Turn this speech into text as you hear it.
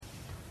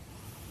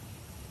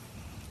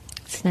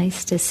It's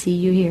nice to see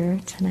you here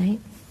tonight.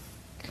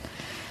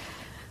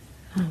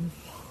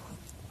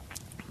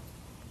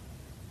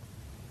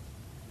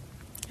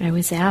 I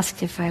was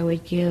asked if I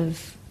would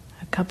give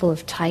a couple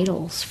of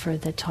titles for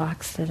the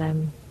talks that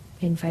I'm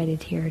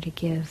invited here to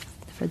give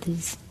for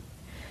these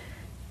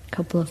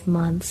couple of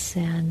months,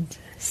 and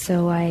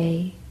so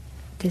I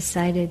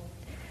decided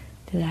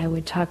that I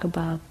would talk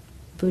about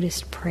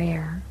Buddhist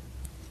prayer,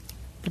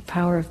 the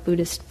power of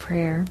Buddhist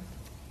prayer.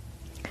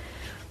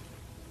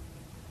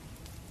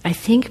 I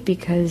think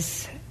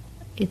because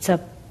it's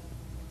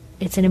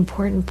an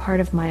important part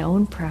of my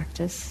own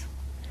practice,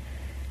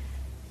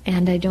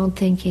 and I don't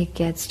think it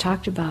gets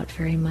talked about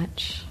very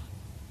much.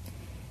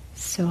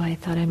 So I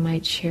thought I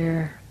might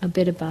share a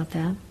bit about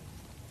that.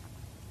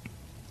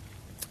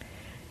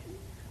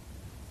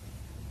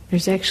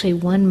 There's actually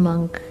one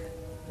monk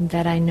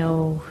that I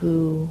know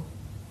who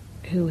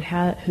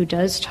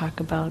does talk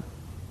about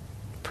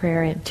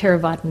prayer, a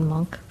Theravadan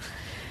monk.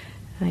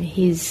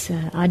 He's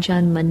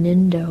Ajahn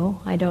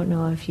Manindo. I don't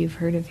know if you've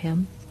heard of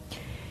him.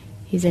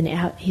 He's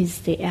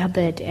the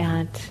abbot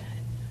at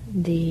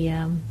the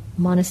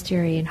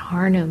monastery in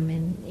Harnham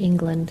in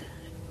England,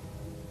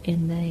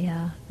 in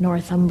the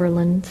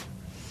Northumberland,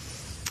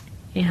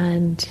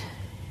 and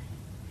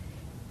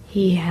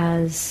he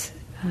has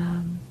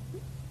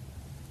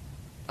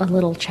a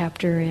little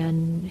chapter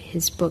in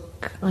his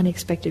book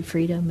Unexpected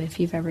Freedom, if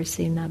you've ever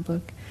seen that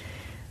book,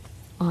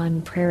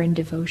 on prayer and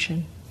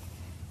devotion.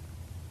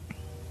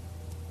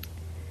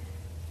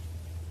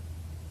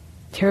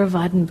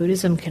 Theravadan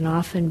Buddhism can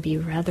often be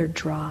rather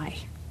dry,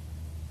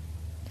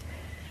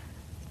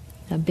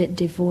 a bit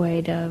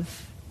devoid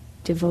of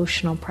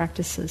devotional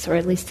practices, or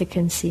at least it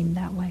can seem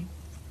that way,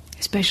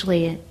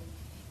 especially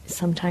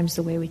sometimes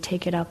the way we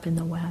take it up in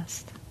the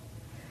West.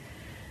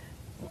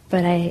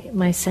 But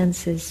my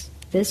sense is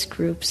this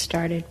group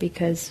started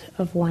because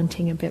of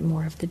wanting a bit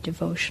more of the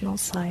devotional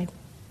side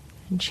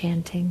and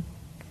chanting.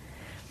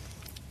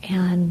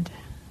 And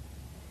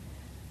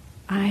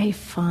I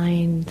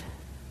find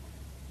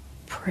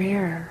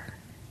prayer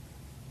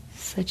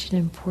such an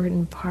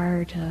important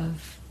part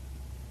of,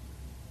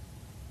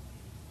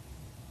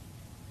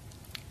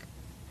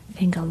 I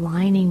think,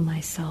 aligning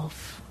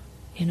myself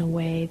in a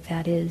way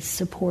that is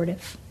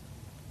supportive.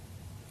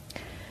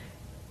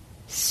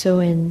 So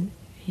in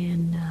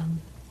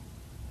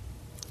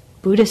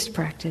Buddhist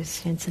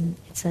practice,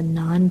 it's a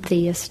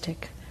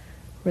non-theistic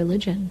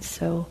religion,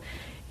 so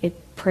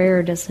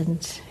prayer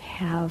doesn't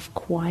have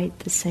quite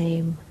the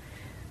same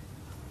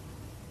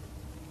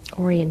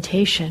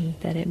orientation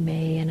that it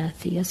may in a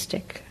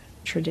theistic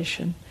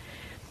tradition.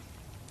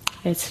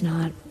 It's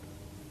not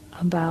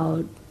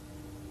about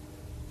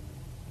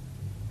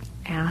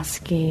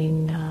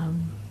asking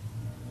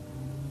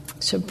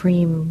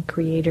Supreme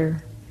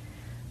Creator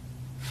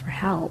for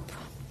help,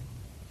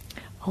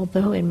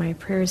 although in my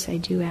prayers I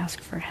do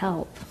ask for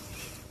help.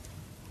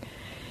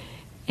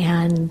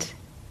 And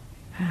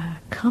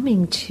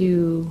coming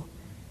to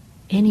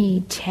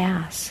any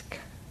task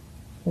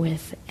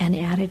with an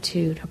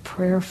attitude, a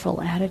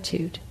prayerful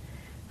attitude,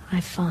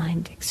 I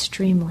find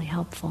extremely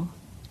helpful.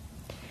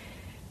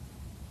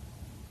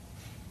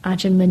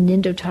 Ajahn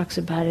Manindo talks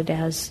about it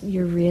as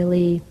you're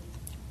really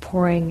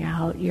pouring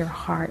out your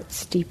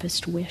heart's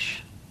deepest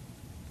wish.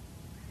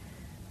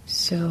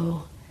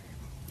 So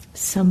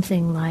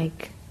something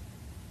like,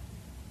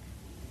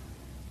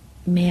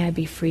 may I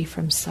be free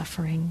from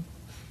suffering,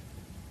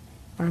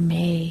 or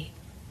may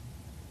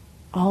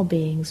all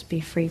beings be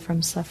free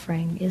from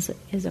suffering, is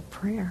a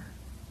prayer.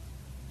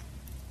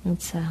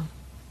 It's a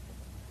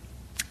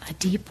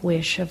deep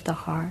wish of the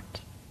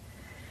heart.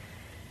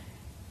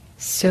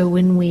 So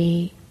when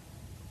we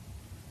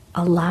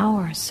allow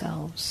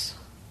ourselves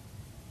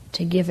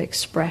to give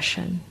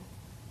expression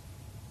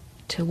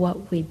to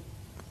what we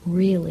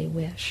really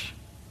wish,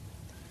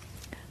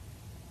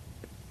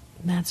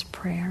 that's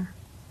prayer.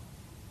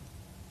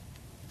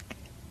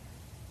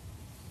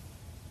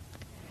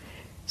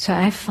 So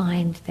I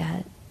find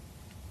that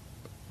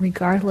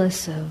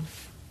regardless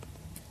of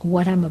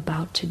what I'm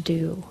about to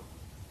do,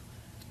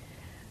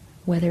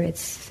 whether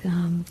it's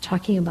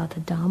talking about the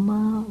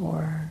Dhamma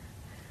or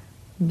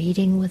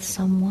meeting with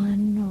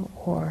someone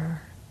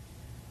or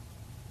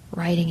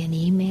writing an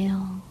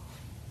email,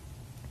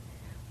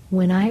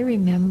 when I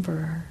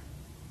remember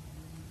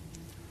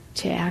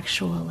to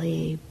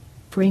actually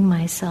bring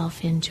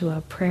myself into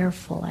a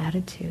prayerful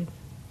attitude,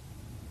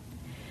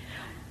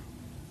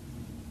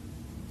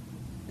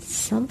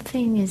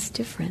 something is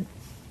different,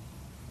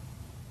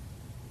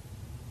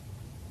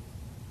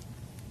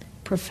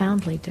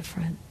 profoundly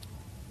different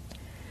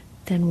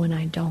than when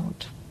I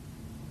don't.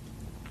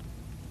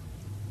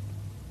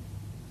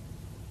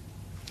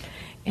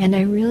 And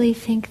I really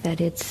think that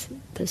it's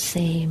the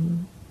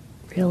same,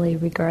 really,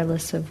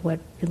 regardless of what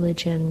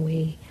religion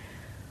we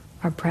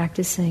are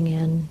practicing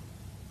in.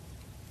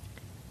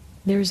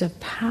 There's a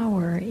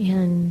power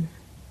in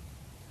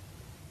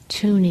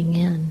tuning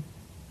in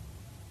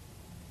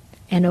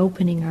and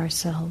opening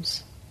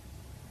ourselves.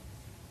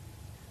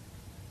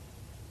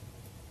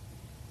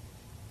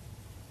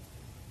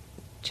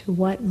 to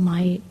what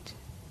might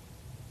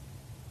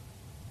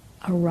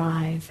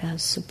arrive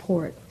as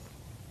support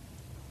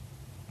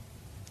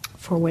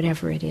for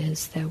whatever it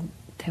is that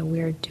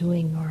we're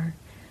doing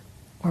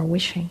or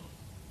wishing.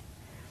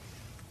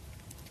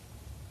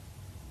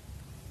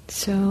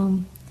 So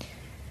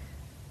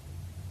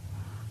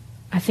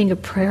I think a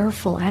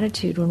prayerful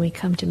attitude when we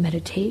come to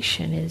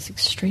meditation is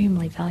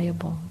extremely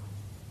valuable.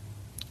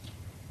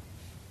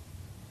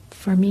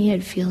 For me,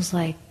 it feels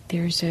like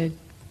there's a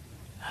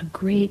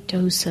great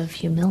dose of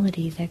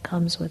humility that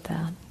comes with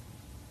that.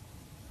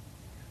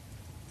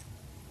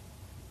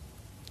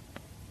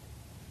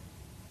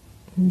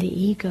 The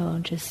ego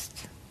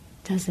just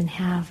doesn't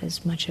have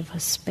as much of a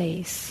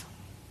space.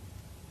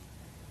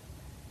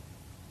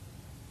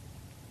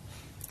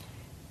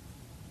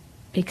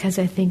 Because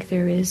I think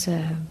there is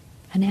an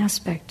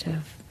aspect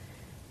of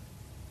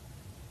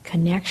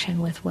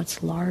connection with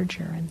what's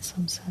larger in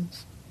some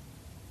sense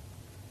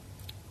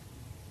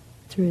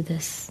through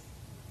this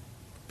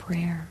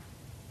prayer.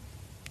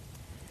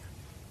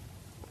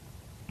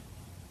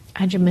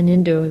 Ajahn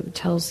Munindo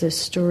tells this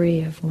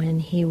story of when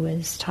he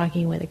was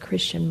talking with a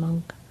Christian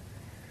monk,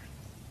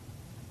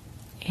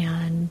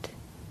 and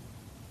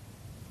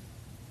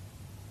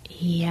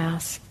he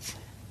asked,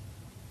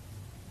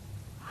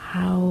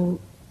 "How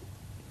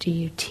do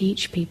you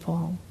teach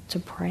people to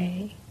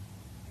pray?"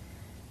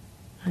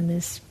 And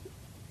this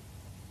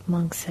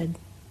monk said,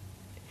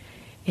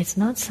 "It's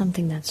not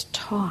something that's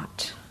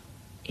taught,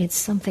 it's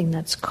something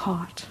that's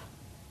caught.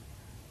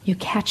 You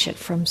catch it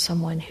from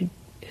someone who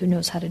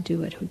knows how to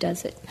do it, who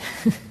does it."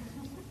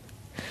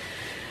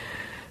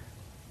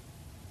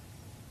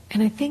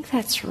 And I think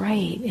that's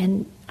right.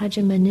 And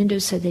Ajahn Munindo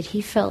said that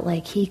he felt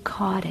like he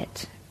caught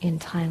it in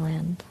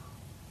Thailand,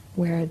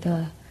 where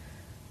the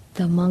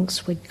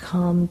monks would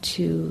come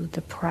to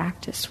the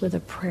practice with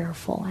a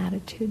prayerful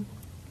attitude.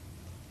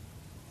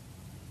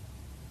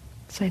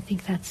 So I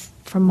think that's,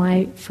 from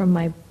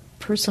my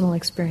personal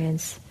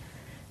experience,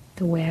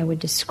 the way I would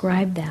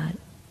describe that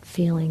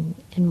feeling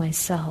in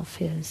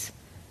myself is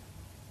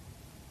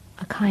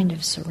a kind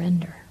of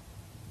surrender,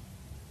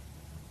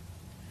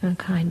 a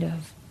kind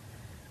of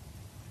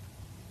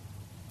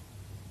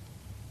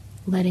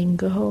letting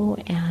go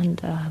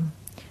and an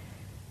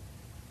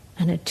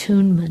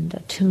attunement, a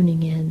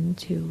tuning in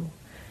to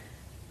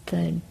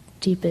the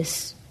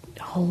deepest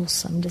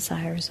wholesome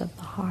desires of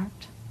the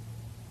heart.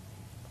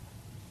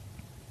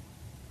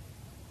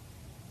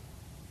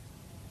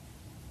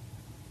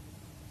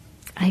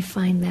 I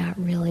find that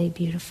really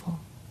beautiful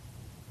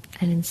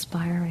and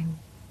inspiring.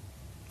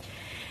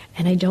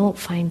 And I don't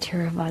find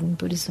Theravadan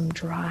Buddhism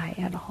dry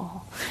at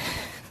all.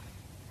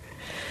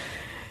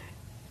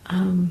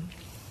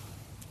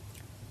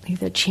 Like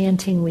the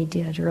chanting we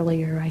did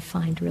earlier, I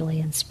find really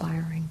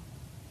inspiring.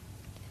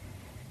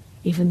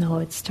 Even though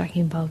it's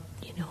talking about,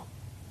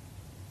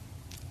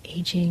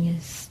 aging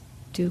is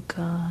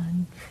dukkha,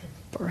 and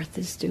birth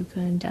is dukkha,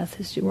 and death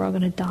is dukkha. We're all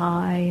going to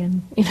die,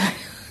 and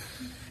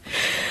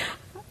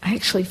I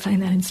actually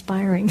find that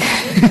inspiring.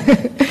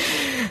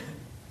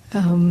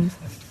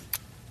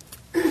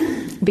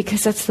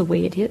 Because that's the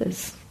way it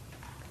is.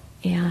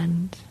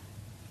 And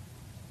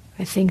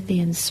I think the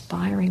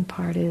inspiring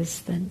part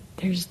is that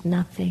there's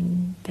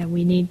nothing that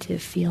we need to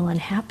feel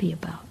unhappy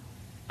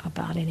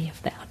about any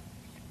of that.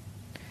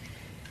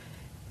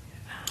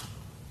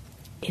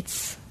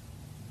 It's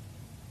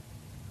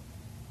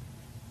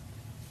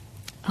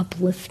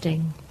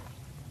uplifting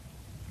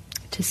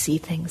to see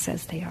things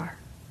as they are,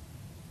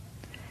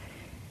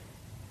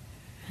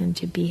 and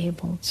to be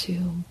able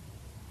to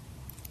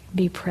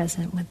be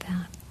present with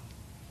that.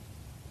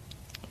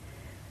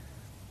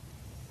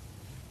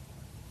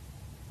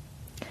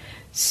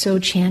 So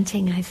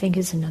chanting, I think,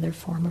 is another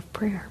form of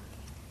prayer.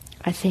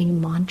 I think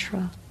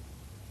mantra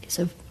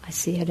I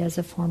see it as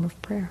a form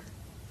of prayer.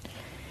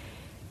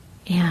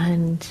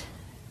 And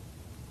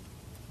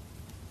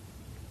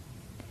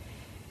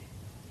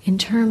in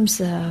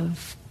terms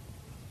of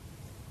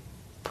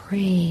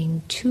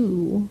praying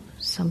to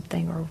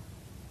something or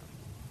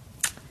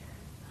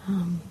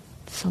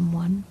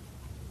someone,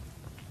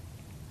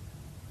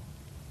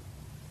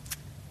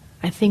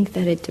 I think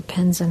that it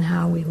depends on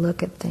how we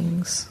look at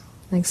things.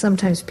 Like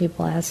sometimes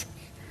people ask,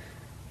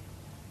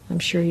 I'm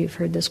sure you've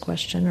heard this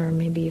question, or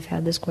maybe you've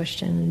had this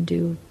question,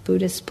 do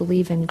Buddhists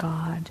believe in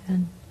God?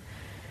 And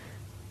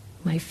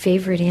my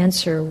favorite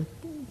answer,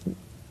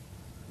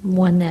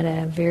 one that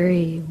a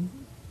very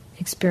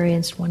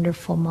experienced,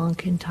 wonderful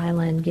monk in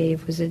Thailand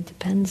gave, was it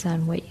depends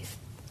on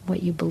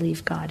what you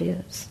believe God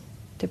is.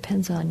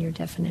 Depends on your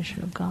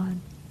definition of God.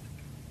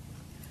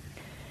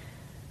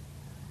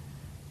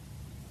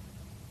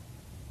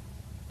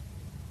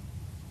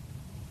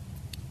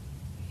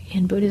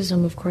 In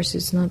Buddhism, of course,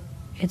 it's not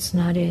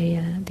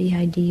the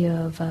idea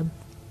of a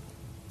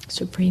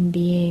supreme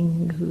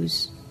being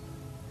who's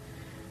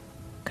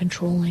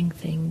controlling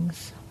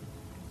things.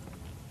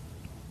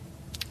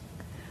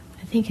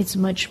 I think it's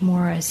much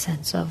more a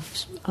sense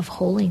of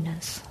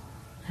holiness,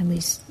 at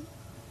least,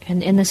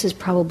 and this is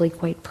probably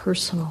quite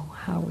personal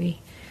how we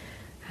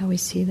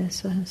see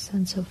this, a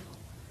sense of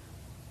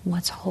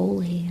what's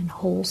holy and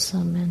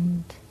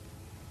wholesome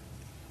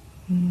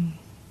and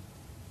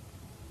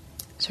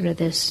sort of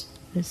this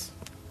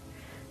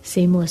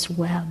seamless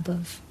web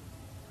of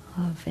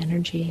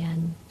energy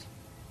and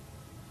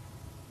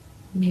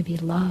maybe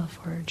love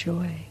or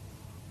joy.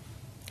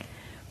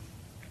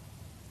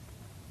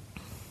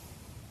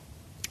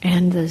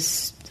 And the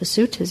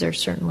suttas are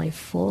certainly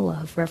full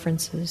of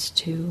references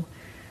to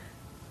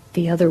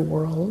the other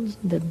world,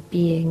 the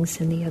beings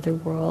in the other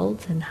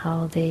world, and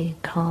how they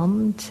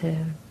come to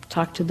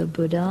talk to the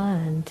Buddha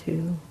and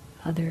to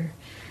other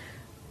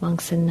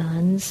monks and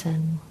nuns.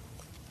 And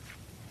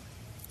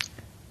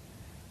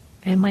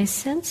my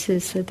sense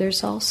is that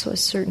there's also a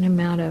certain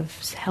amount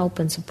of help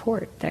and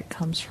support that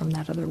comes from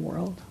that other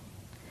world.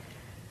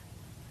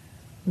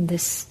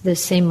 This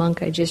same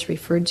monk I just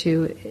referred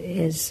to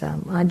is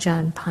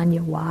Ajahn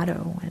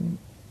Panyawado, and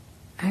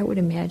I would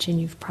imagine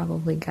you've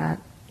probably got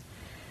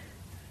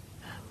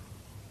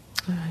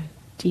a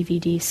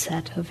DVD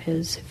set of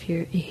his if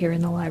you're here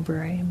in the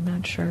library. I'm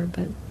not sure,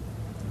 but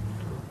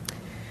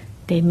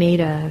they made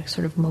a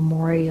sort of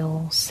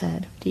memorial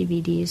set of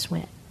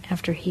DVDs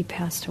after he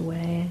passed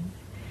away. And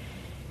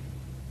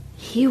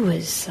he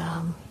was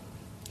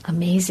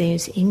amazing. He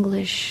was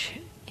English,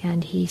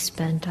 and he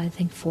spent, I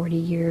think, 40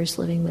 years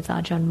living with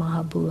Ajahn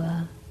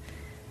Mahabua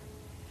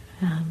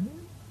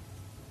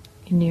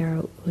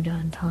near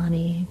Udon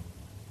Thani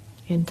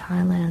in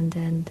Thailand.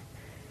 And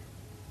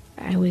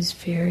I was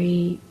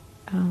very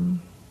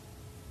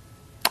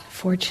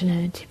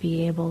fortunate to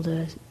be able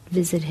to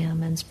visit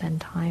him and spend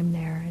time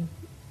there and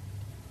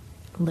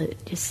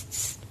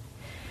just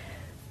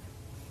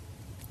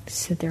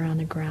sit there on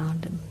the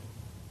ground and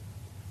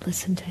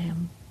listen to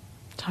him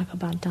talk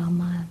about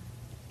Dhamma,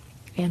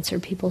 answer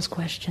people's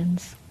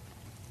questions.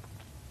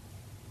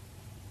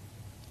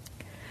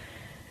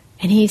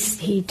 And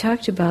he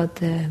talked about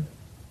the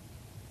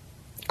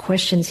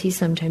questions he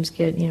sometimes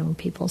get, when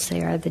people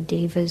say, are the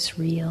devas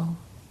real?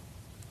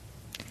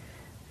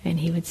 And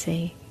he would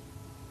say,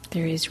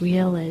 they're as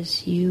real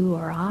as you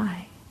or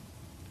I.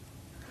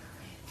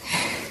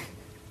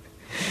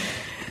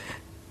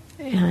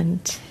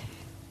 And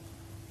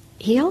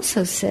he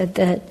also said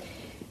that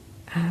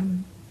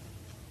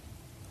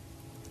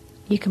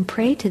you can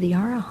pray to the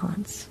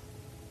arahants.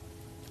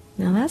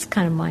 Now that's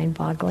kind of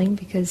mind-boggling,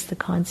 because the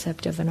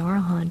concept of an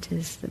arahant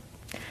is that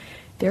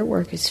their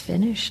work is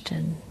finished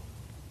and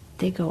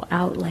they go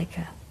out like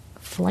a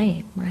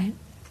flame, right?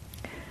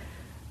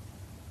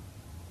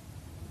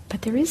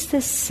 But there is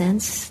this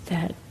sense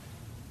that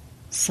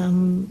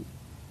some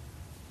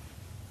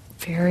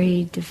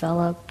very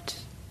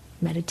developed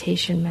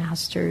meditation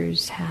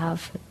masters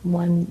have.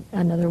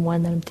 Another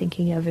one that I'm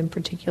thinking of in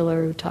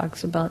particular, who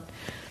talks about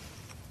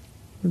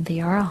the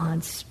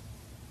arahants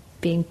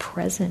being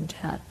present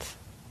at,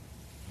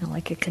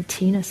 like a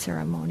katina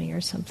ceremony or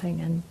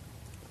something, and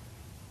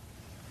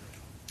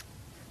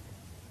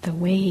the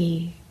way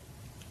he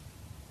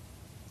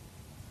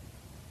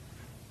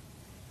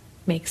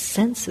makes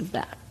sense of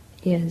that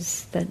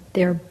is that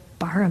their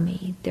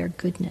barami, their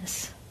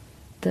goodness,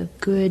 the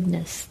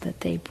goodness that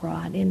they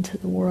brought into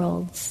the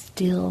world,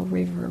 still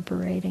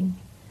reverberating,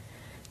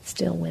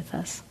 still with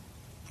us.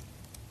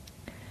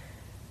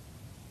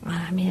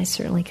 I mean, I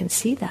certainly can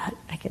see that.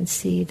 I can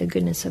see the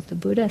goodness of the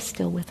Buddha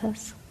still with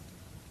us,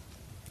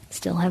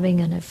 still having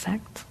an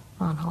effect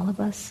on all of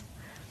us.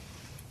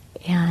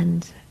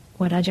 And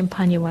what Ajahn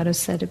Panyawado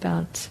said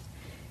about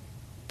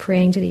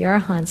praying to the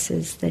arahants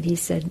is that he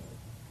said,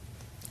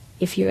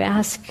 if you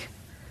ask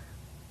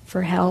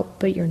for help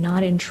but you're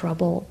not in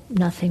trouble,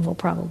 nothing will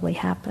probably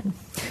happen.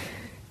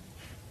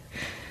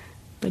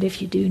 But if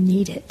you do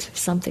need it,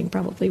 something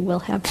probably will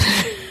happen.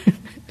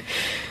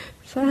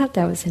 So I thought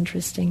that was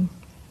interesting.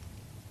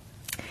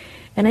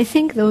 And I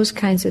think those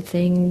kinds of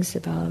things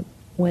about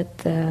what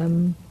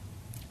the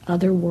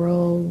other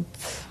world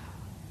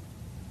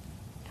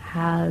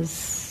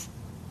has...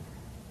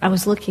 I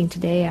was looking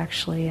today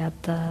actually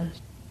at the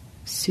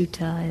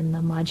sutta in the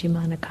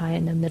Majjhima Nikaya,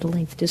 in the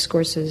middle-length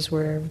discourses,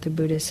 where the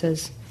Buddha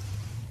says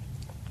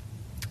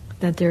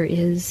that there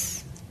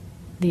is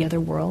the other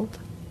world,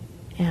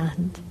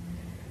 and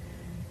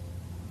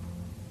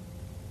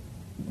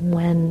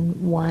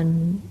when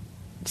one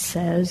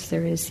says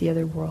there is the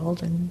other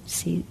world and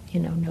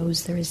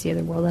knows there is the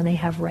other world, and they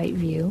have right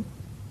view,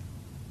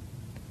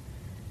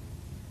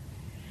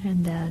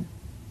 and that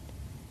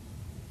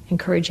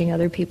encouraging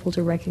other people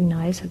to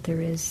recognize that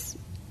there is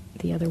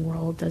the other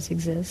world does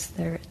exist,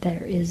 there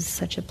is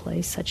such a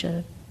place, such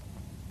a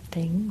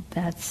thing,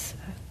 that's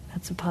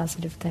a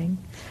positive thing.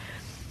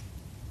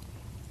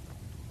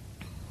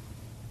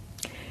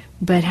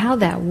 But how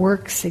that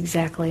works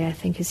exactly, I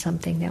think, is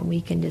something that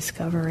we can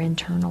discover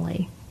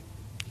internally.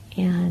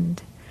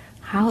 And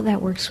how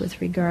that works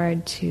with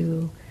regard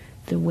to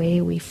the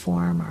way we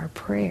form our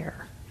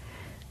prayer,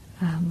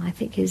 I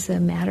think is a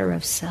matter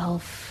of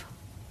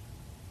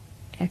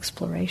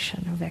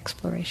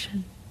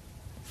self-exploration,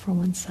 for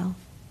oneself.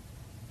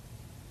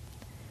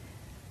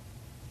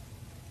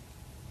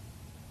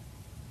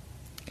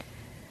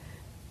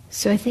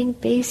 So I think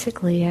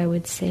basically I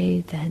would say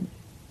that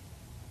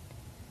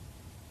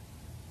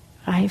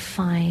I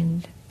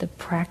find the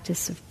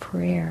practice of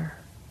prayer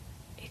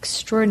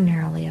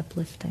extraordinarily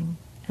uplifting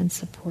and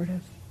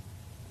supportive.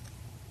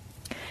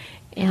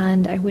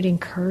 And I would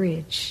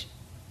encourage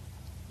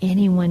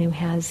anyone who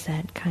has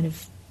that kind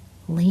of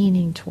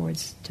leaning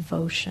towards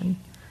devotion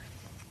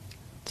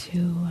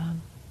to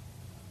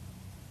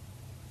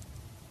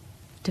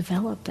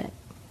develop it.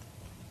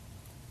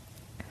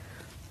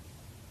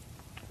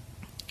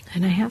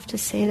 And I have to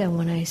say that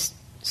when I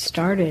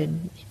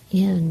started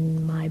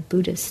in my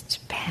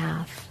Buddhist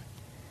path,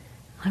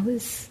 I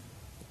was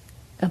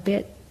a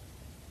bit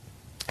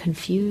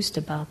confused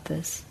about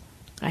this.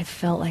 I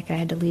felt like I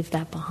had to leave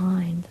that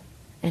behind.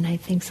 And I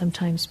think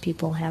sometimes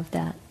people have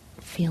that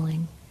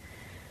feeling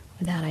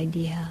or that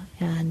idea.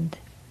 And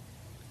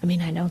I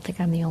mean, I don't think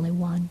I'm the only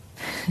one.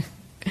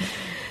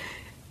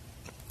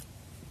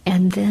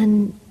 And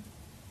then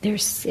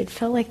it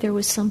felt like there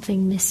was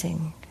something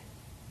missing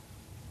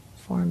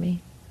for me.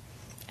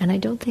 And I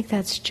don't think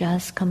that's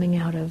just coming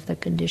out of the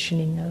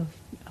conditioning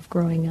of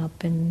growing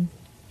up in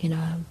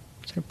a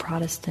sort of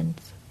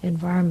Protestant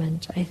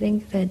environment. I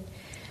think that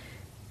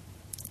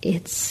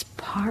it's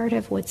part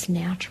of what's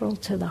natural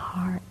to the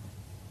heart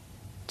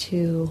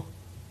to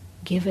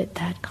give it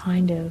that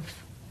kind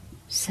of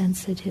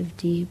sensitive,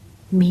 deep,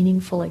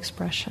 meaningful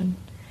expression.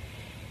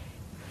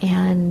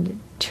 And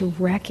to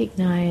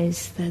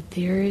recognize that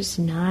there is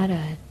not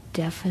a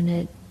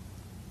definite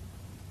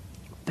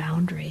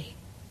boundary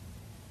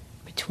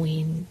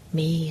between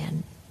me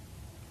and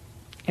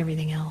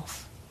everything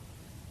else.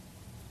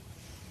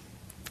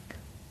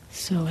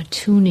 So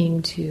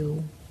attuning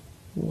to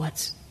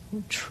what's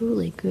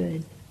truly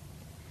good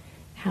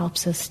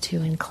helps us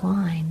to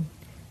incline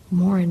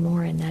more and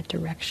more in that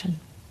direction.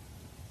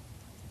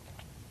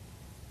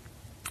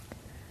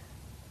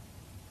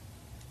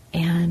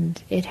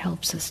 And it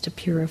helps us to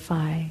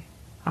purify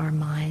our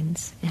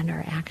minds and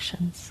our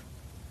actions,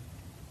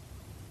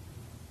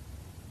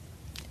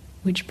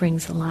 which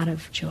brings a lot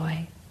of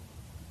joy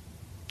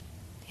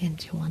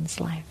into one's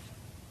life.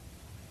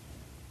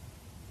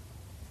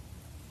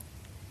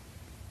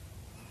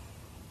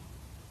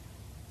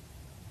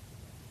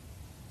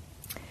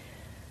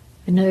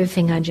 Another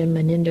thing Ajahn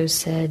Manindo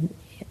said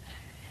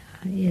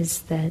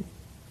is that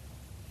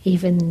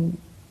even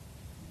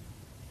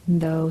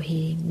though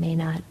he may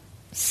not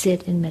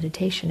sit in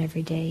meditation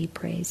every day, he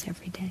prays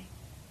every day.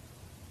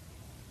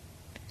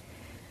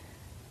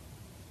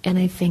 And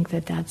I think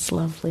that that's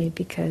lovely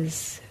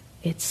because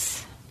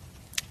it's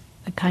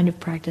a kind of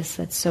practice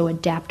that's so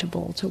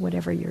adaptable to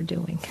whatever you're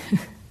doing.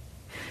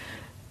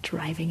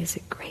 Driving is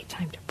a great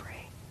time to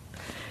pray.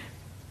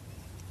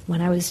 When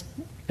I was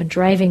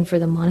driving for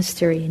the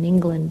monastery in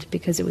England,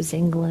 because it was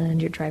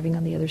England, you're driving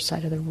on the other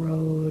side of the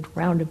road,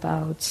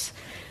 roundabouts,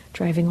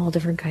 driving all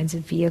different kinds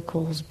of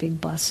vehicles,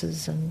 big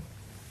buses and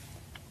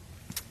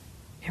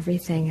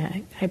everything.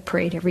 I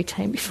prayed every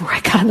time before I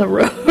got on the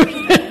road.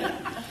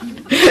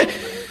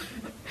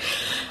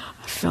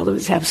 I felt it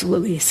was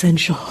absolutely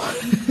essential.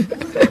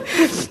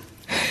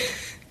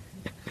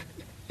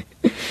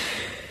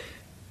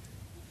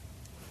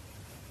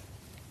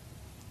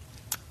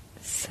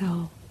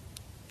 So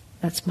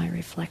that's my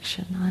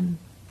reflection on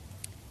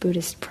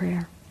Buddhist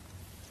prayer.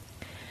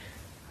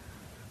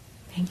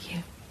 Thank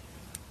you.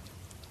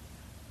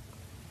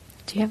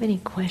 Do you have any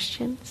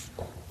questions?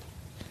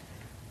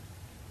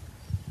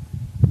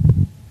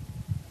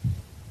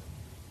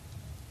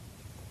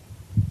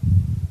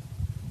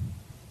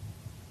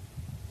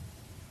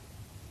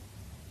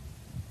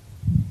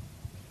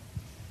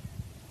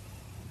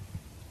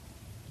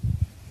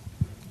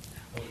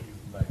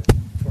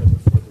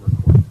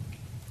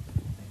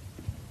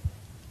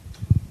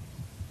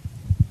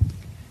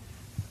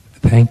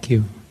 Thank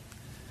you.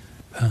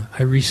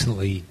 I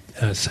recently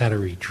sat a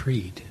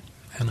retreat,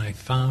 and I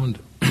found,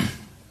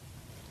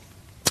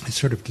 I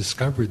sort of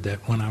discovered that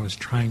when I was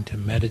trying to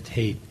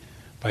meditate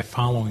by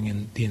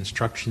following the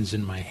instructions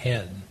in my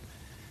head,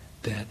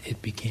 that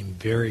it became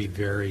very,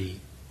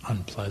 very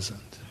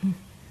unpleasant. Mm.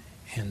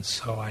 And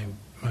so I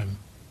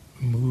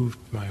moved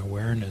my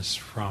awareness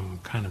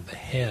from kind of the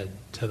head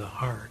to the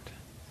heart,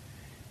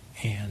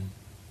 and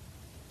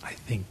I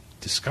think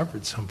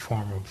discovered some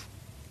form of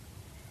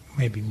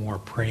maybe more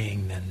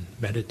praying than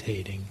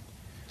meditating.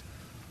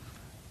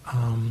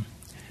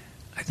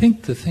 I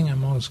think the thing I'm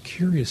most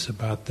curious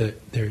about,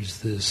 there's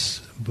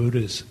this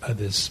Buddhist,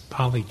 this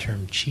Pali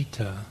term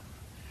citta,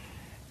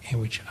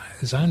 which,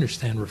 as I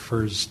understand,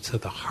 refers to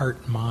the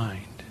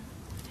heart-mind.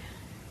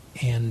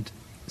 And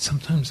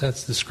sometimes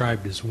that's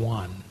described as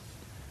one,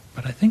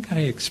 but I think I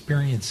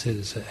experience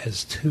it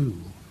as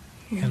two.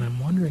 Mm. And I'm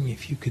wondering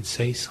if you could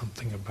say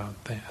something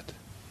about that.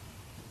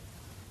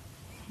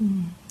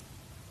 Mm.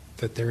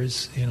 That there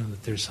is,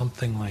 that there's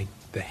something like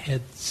the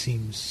head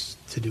seems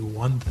to do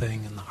one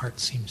thing and the heart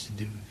seems to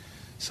do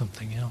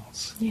something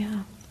else.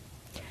 Yeah.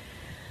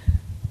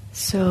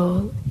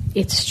 So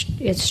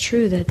it's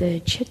true that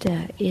the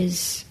citta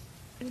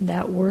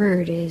that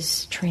word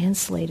is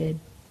translated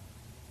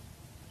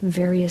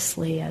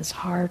variously as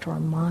heart or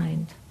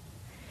mind,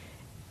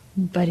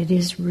 but it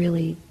is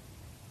really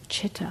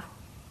chitta.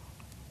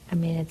 I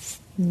mean, it's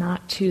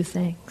not two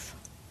things.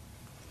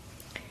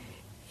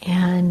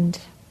 And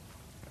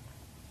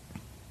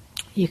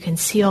you can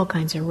see all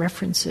kinds of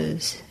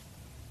references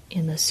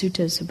in the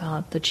suttas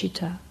about the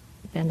chitta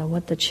and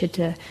what the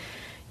chitta,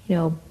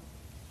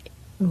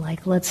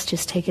 like let's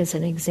just take as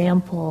an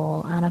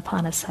example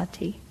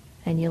Anapanasati.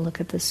 And you look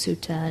at the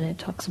sutta and it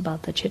talks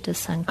about the chitta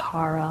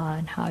sankhara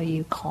and how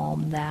you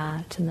calm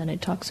that. And then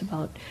it talks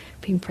about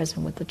being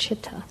present with the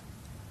chitta.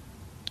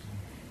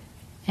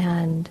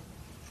 And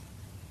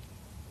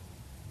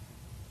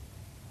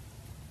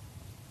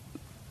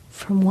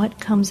from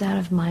what comes out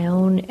of my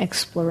own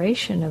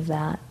exploration of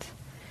that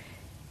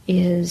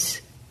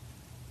is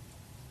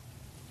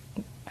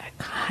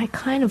I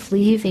kind of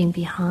leaving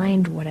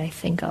behind what I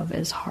think of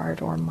as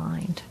heart or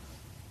mind.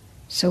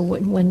 So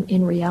when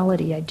in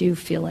reality I do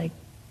feel like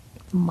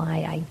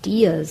my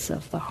ideas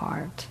of the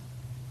heart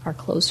are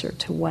closer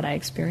to what I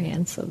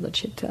experience of the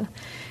chitta,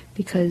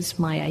 because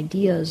my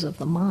ideas of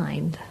the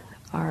mind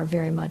are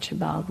very much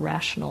about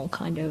rational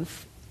kind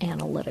of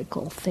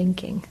analytical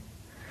thinking,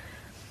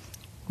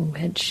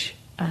 which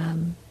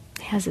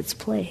has its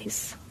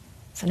place.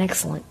 It's an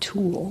excellent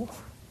tool,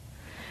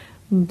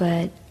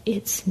 but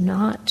it's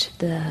not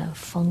the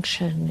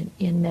function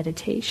in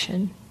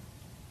meditation,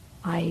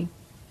 I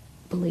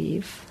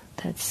believe,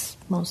 that's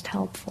most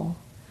helpful.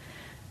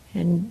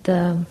 And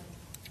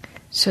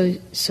so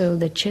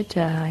the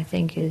chitta, I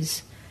think,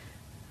 is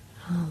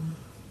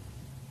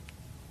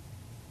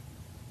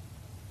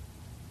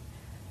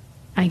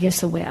I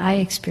guess the way I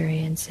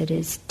experience it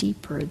is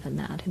deeper than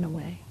that in a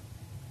way.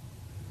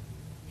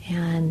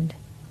 And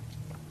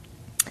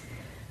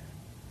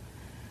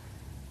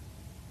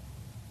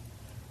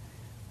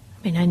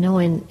I mean, I know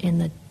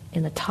in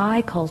the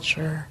Thai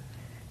culture,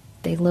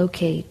 they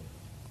locate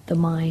the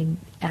mind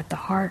at the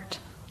heart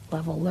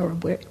level,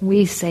 or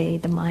we say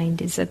the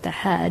mind is at the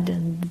head,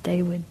 and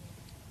they would,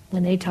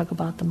 when they talk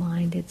about the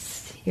mind,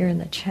 it's here in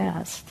the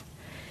chest.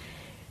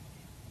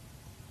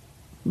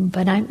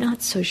 But I'm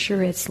not so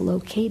sure it's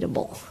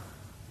locatable.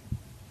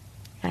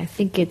 I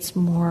think it's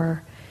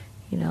more,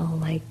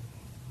 like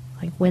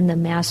when the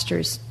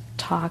masters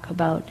talk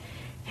about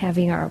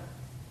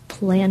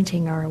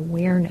planting our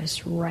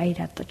awareness right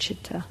at the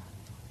chitta,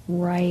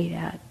 right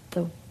at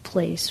the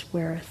place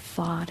where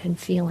thought and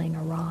feeling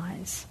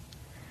arise.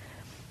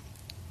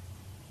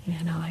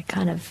 I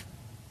kind of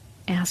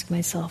ask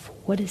myself,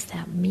 what does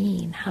that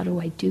mean? How do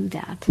I do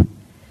that?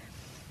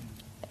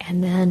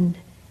 And then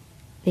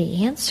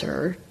the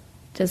answer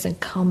doesn't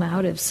come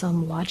out of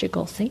some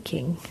logical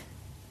thinking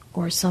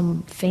or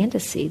some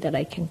fantasy that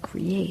I can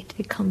create.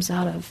 It comes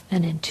out of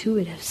an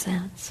intuitive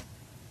sense.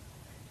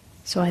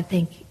 So I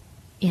think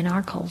in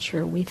our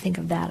culture, we think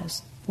of that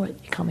as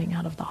what coming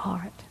out of the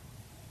heart.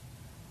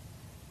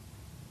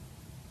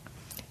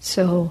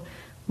 So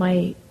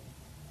my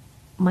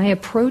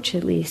approach,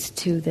 at least,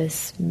 to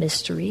this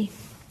mystery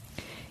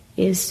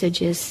is to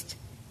just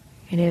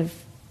kind of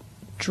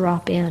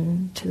drop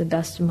in to the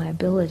best of my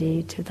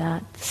ability to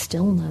that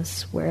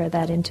stillness where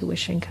that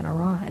intuition can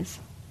arise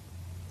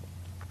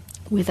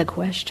with a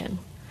question.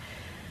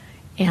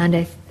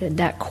 And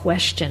that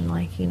question,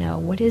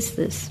 what is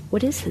this?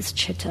 What is his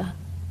chitta?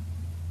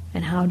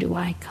 And how do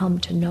I come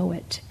to know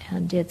it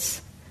and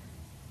its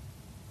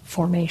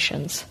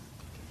formations?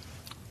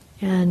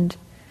 And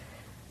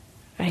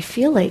I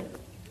feel like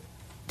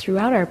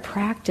throughout our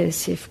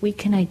practice, if we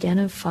can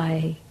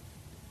identify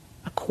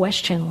a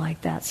question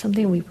like that,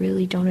 something we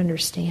really don't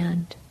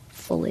understand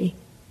fully,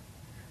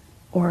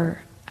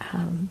 or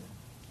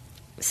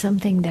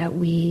something that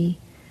we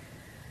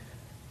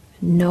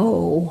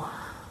know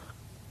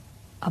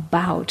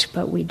about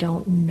but we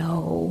don't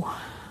know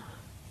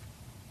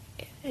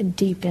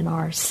deep in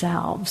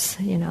ourselves,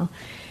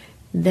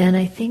 then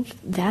I think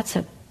that's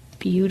a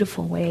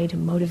beautiful way to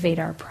motivate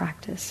our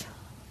practice.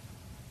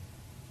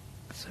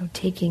 So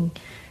taking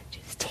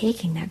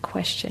that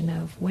question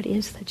of what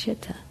is the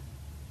chitta?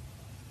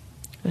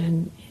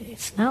 And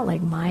it's not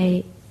like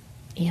my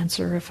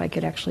answer, if I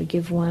could actually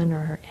give one,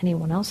 or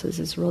anyone else's,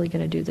 is really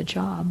going to do the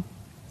job.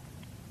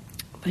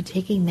 But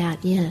taking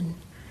that in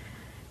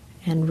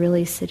and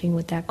really sitting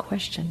with that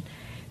question,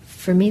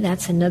 for me,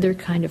 that's another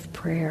kind of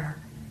prayer.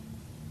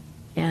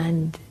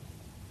 And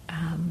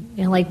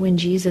like when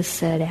Jesus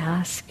said,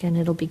 ask and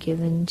it'll be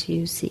given to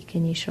you, seek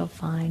and you shall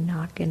find,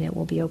 knock and it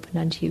will be opened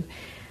unto you,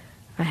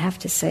 I have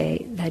to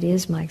say that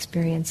is my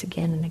experience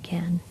again and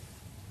again.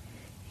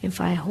 If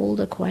I hold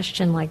a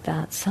question like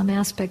that, some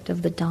aspect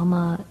of the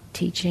Dhamma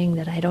teaching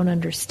that I don't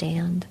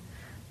understand,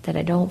 that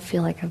I don't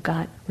feel like I've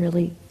got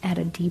really at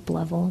a deep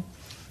level,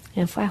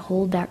 and if I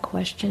hold that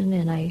question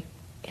and I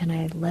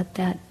let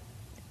that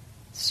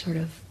sort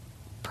of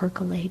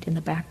percolate in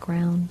the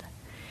background,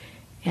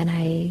 and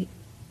I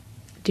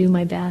do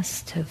my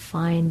best to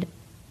find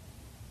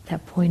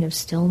that point of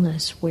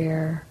stillness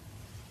where,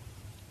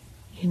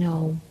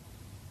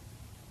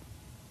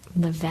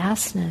 the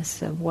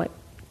vastness of what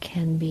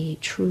can be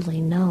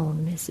truly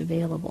known is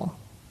available.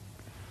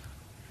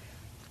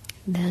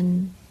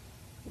 then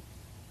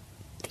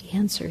the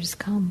answers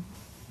come.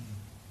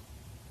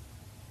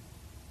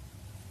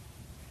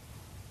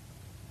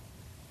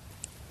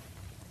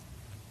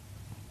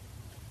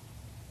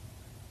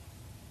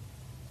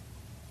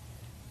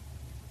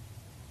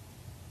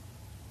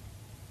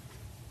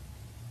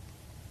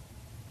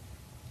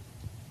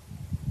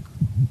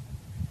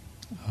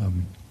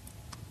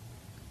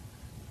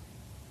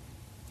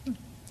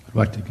 I'd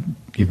like to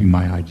give you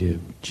my idea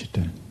of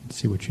chitta,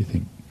 see what you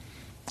think.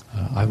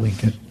 I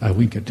link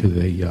it to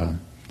the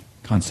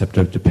concept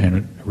of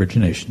dependent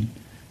origination.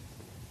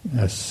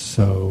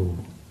 So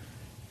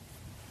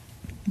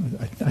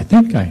I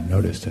think I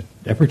noticed that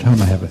every time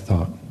I have a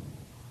thought,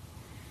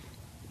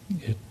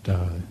 it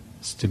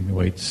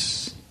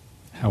stimulates,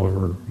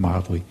 however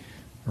mildly,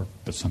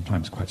 but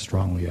sometimes quite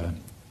strongly, an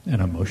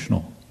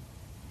emotional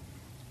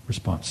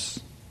response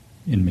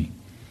in me.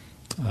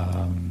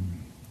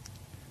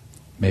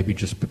 Maybe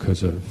just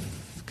because of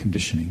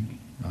conditioning.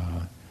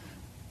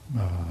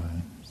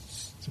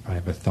 If I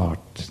have a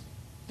thought,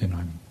 then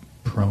I'm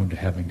prone to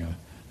having an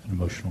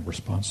emotional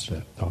response to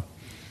that thought.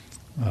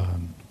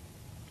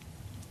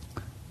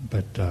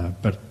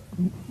 But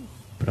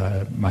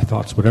my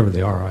thoughts, whatever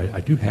they are, I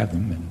do have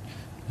them,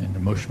 and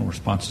emotional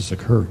responses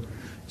occur.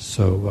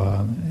 So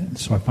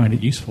I find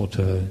it useful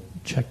to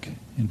check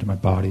into my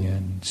body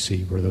and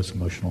see where those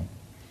emotional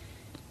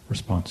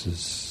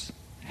responses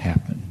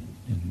happen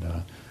in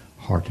the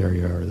heart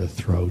area or the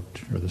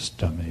throat or the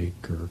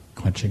stomach or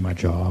clenching my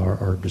jaw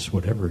or just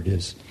whatever it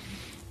is.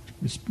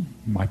 It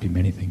might be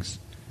many things.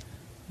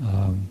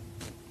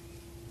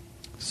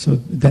 So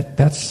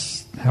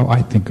that's how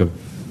I think of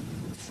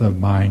the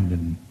mind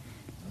and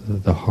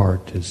the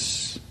heart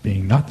as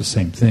being not the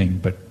same thing,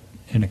 but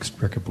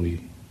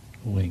inextricably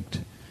linked.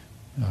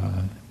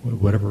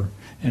 Whatever,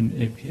 and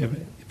if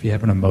you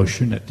have an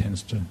emotion, it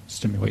tends to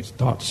stimulate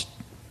thoughts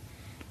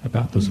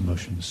about those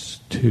emotions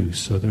too.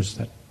 So there's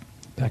that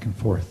back and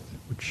forth,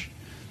 which,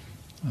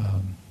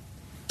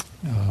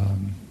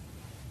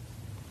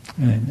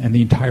 and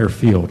the entire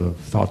field of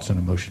thoughts and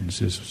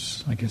emotions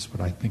is, I guess, what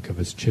I think of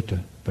as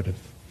chitta. But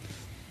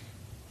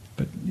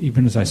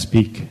even as I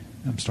speak,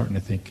 I'm starting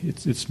to think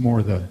it's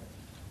more the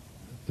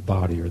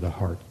body or the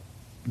heart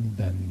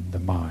than the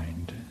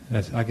mind.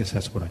 I guess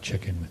that's what I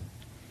check in with.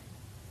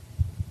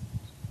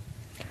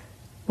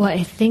 Well,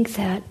 I think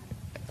that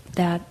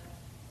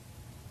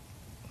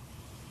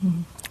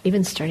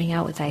even starting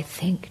out with "I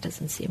think"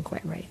 doesn't seem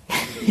quite right.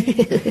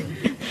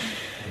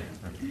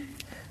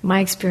 My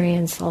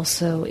experience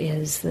also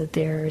is that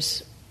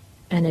there's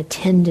an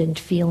attendant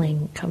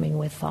feeling coming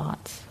with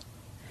thoughts.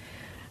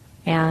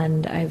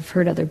 And I've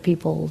heard other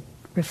people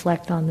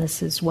reflect on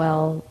this as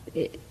well.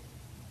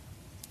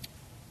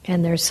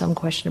 And there's some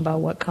question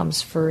about what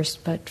comes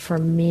first, but for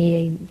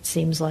me, it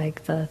seems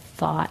like the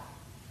thought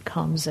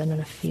comes and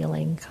a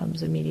feeling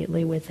comes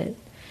immediately with it.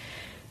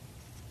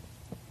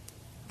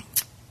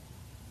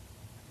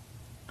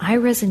 I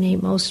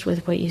resonate most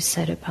with what you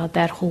said about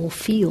that whole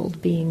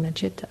field being the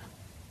chitta,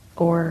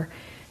 or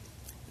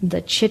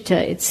the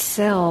chitta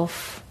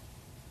itself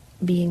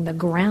being the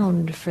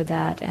ground for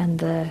that, and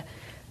the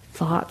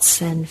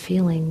thoughts and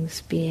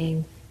feelings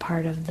being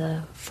part of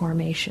the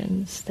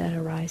formations that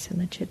arise in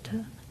the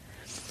chitta.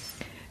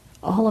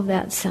 All of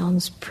that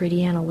sounds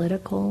pretty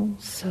analytical,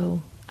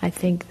 so I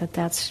think that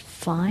that's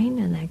fine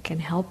and that can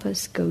help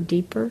us go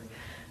deeper.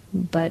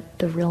 But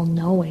the real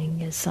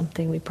knowing is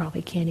something we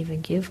probably can't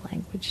even give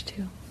language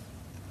to.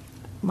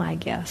 My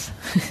guess.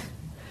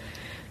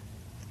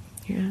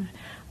 Yeah.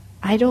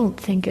 I don't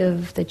think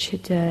of the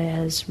chitta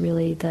as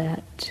really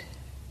that,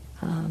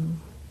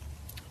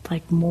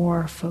 like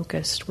more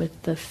focused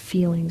with the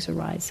feelings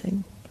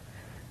arising.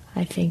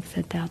 I think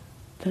that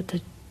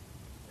the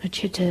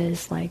chitta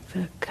is like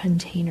the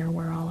container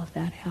where all of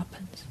that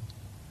happens.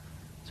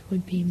 So it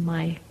would be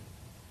my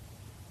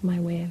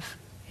way of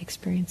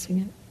experiencing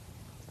it.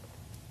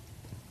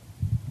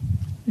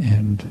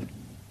 And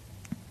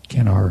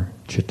can our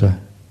chitta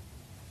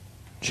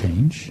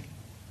change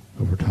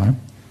over time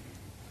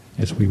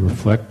as we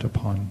reflect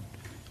upon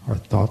our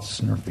thoughts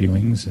and our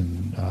feelings,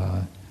 and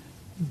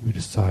we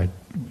decide,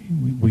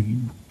 we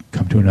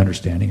come to an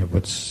understanding of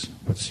what's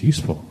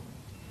useful,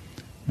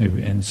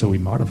 maybe, and so we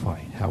modify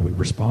how we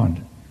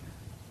respond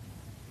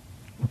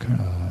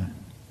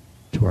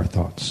to our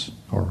thoughts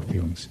or our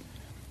feelings.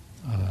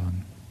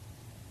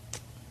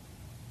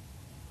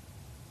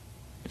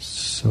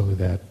 So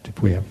that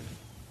we have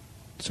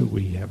a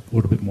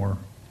little bit more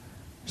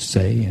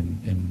say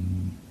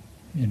in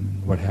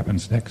what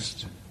happens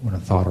next when a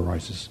thought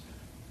arises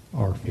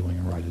or a feeling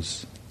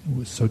arises.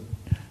 So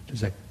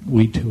does that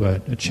lead to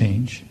a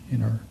change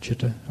in our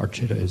chitta? Our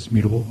chitta is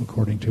mutable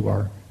according to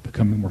our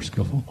becoming more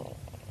skillful?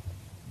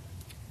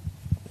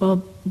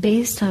 Well,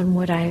 based on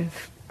what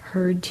I've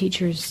heard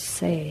teachers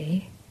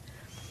say,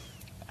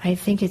 I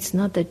think it's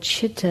not the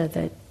chitta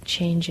that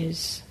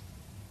changes,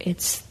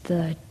 it's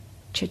the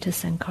chitta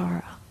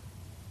sankhara,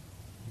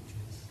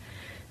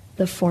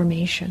 the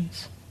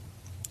formations.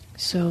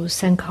 So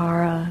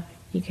sankhara,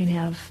 you can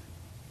have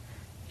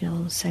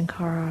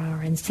Sankhara,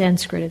 or in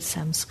Sanskrit it's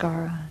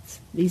samskara.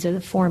 These are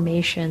the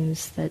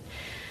formations that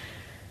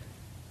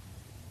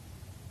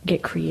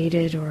get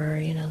created, or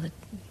the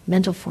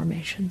mental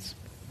formations.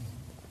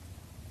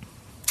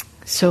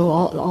 So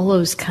all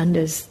those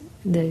khandhas,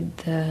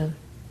 the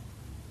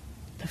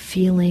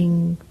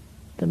feeling,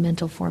 the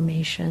mental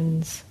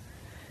formations,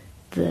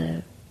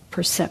 the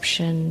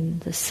perception,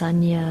 the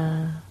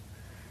sanya,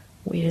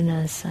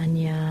 vedana,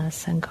 sanya,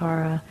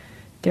 sankhara,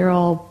 they're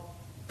all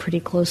pretty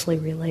closely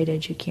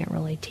related. You can't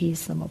really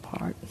tease them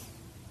apart.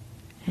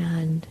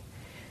 And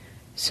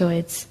so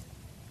I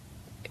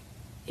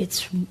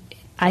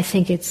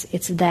think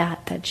it's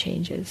that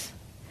changes.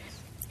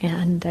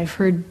 And I've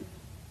heard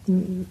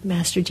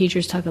master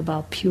teachers talk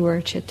about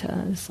pure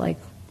citta. It's like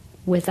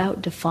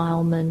without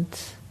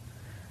defilement,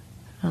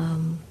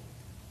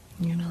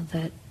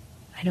 that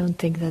I don't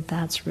think that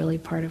that's really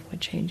part of what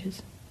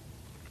changes.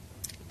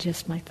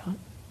 Just my thought.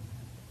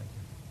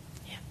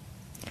 Yeah.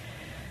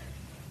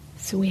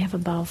 So we have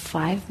about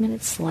 5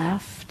 minutes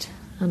left,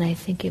 and I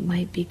think it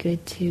might be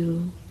good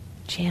to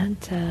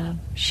chant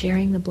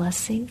sharing the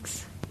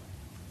blessings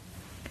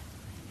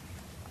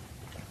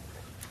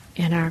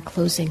and our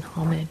closing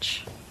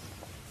homage.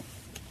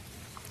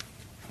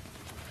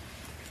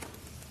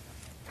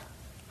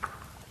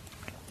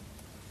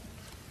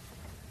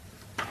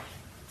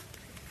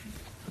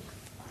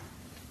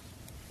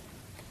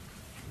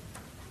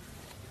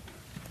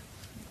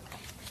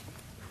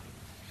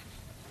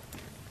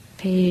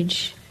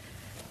 Page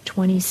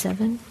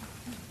 27.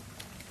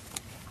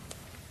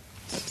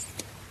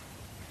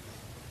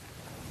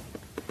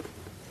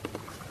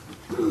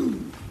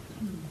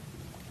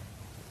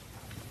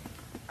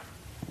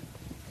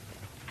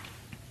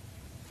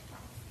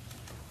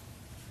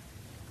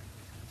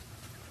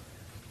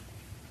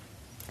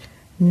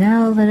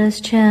 Now let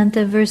us chant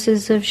the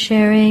verses of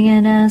sharing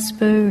and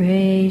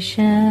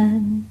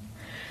aspiration.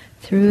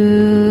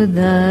 Through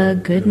the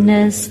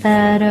goodness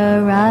that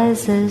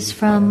arises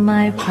from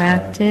my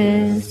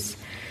practice,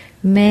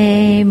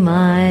 may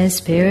my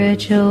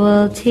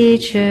spiritual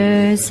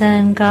teachers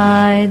and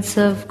guides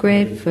of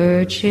great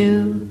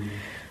virtue,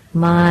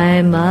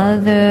 my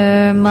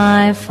mother,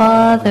 my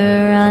father,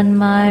 and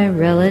my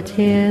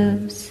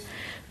relatives,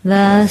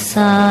 the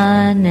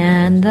sun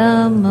and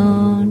the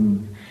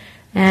moon,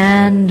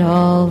 and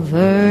all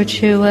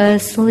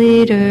virtuous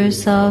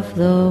leaders of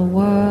the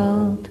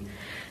world,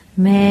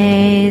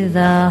 may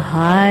the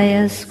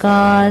highest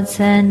gods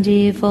and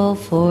evil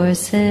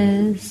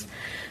forces,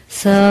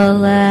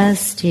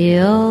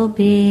 celestial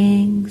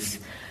beings,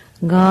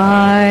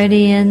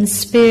 guardian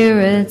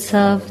spirits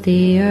of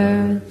the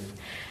earth,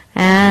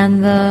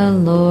 and the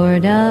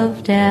Lord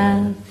of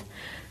death,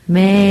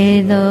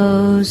 may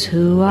those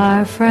who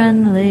are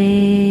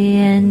friendly,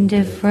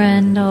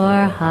 indifferent,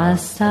 or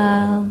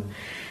hostile,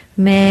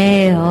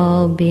 may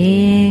all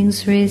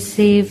beings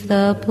receive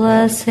the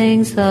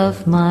blessings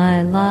of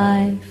my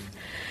life.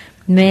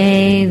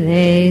 May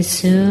they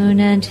soon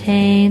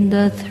attain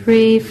the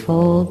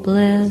threefold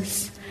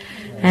bliss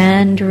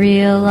and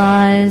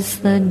realize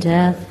the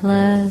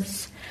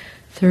deathless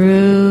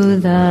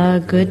through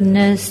the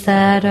goodness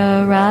that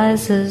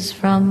arises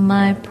from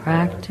my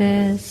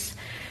practice,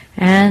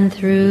 and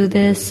through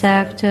this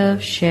act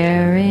of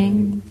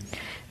sharing.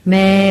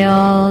 May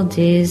all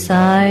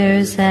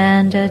desires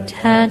and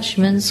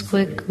attachments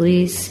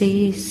quickly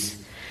cease,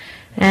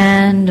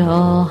 and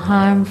all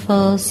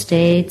harmful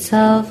states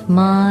of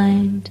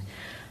mind,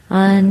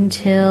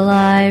 until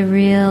I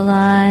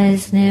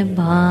realize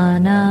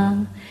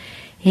Nibbana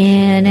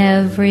in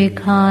every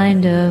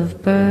kind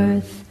of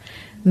birth.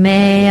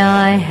 May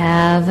I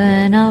have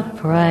an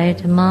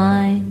upright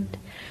mind,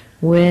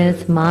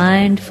 with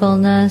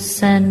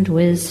mindfulness and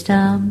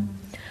wisdom,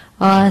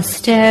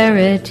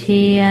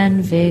 austerity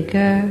and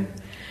vigor.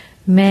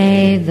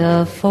 May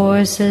the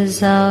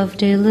forces of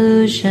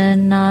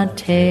delusion not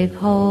take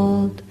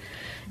hold,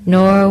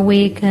 nor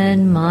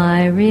weaken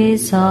my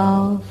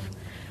resolve.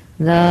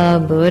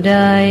 The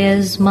Buddha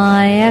is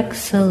my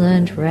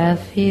excellent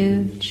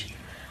refuge.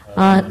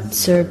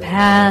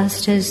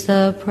 Unsurpassed is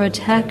the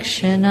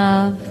protection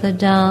of the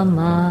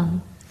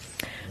Dhamma.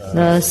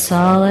 The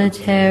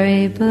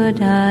solitary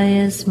Buddha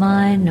is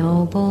my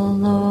noble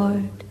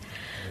Lord.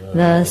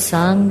 The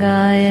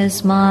Sangha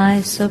is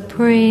my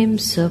supreme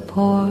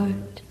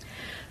support.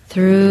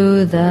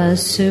 Through the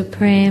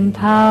supreme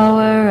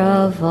power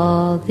of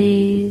all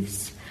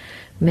these,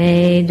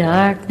 may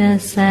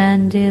darkness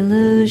and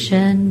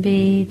delusion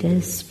be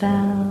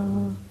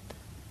dispelled.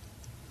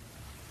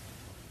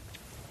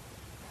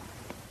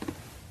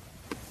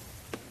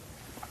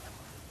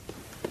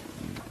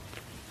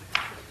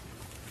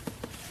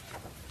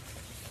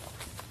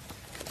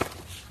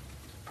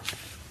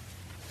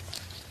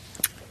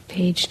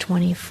 Page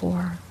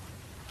 24,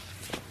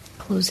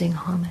 closing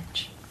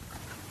homage.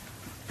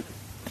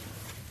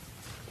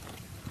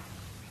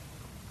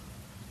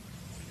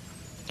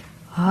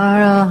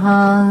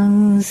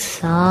 Arahang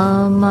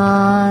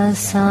Sama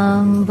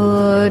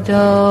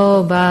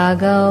Sambuddho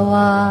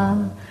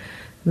Bhagava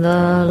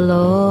The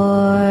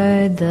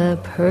Lord, the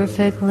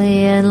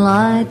perfectly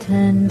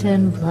enlightened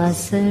and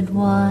blessed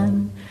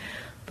One,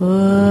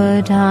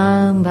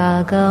 Buddhang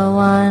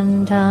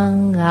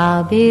Bhagavantang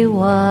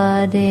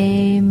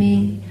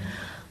Abhivademi.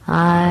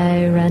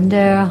 I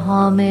render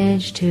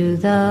homage to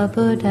the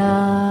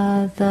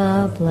Buddha,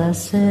 the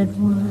Blessed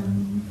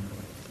One.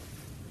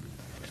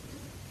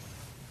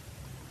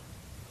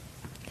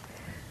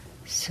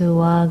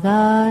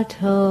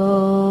 Suagato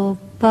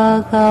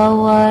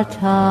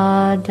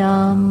Bhagavata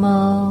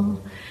Dhammo,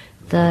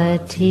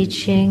 the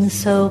teaching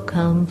so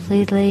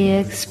completely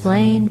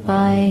explained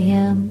by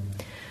him.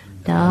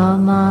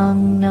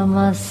 Dhammang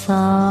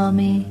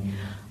Namasami,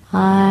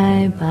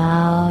 I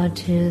bow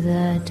to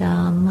the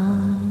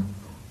Dhamma.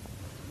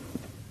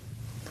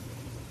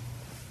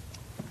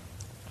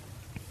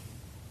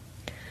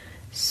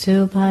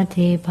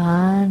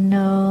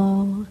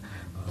 Supatipanno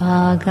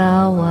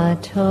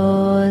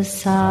Bhagavato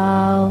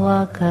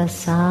Sāvaka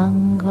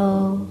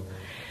Sangho,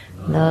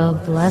 the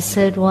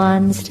Blessed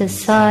One's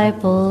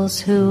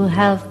disciples who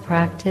have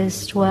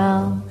practiced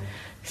well.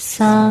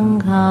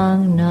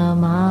 Sanghang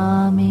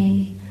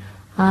Namami,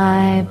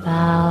 I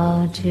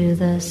bow to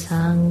the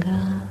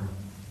Sangha.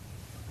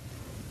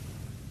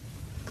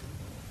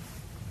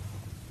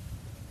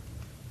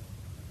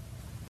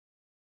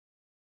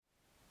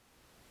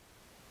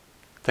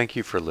 Thank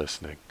you for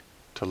listening.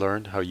 To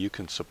learn how you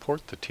can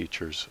support the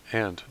teachers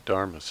and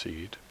Dharma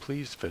Seed,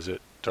 please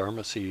visit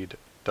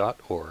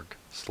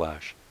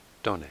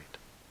dharmaseed.org/donate.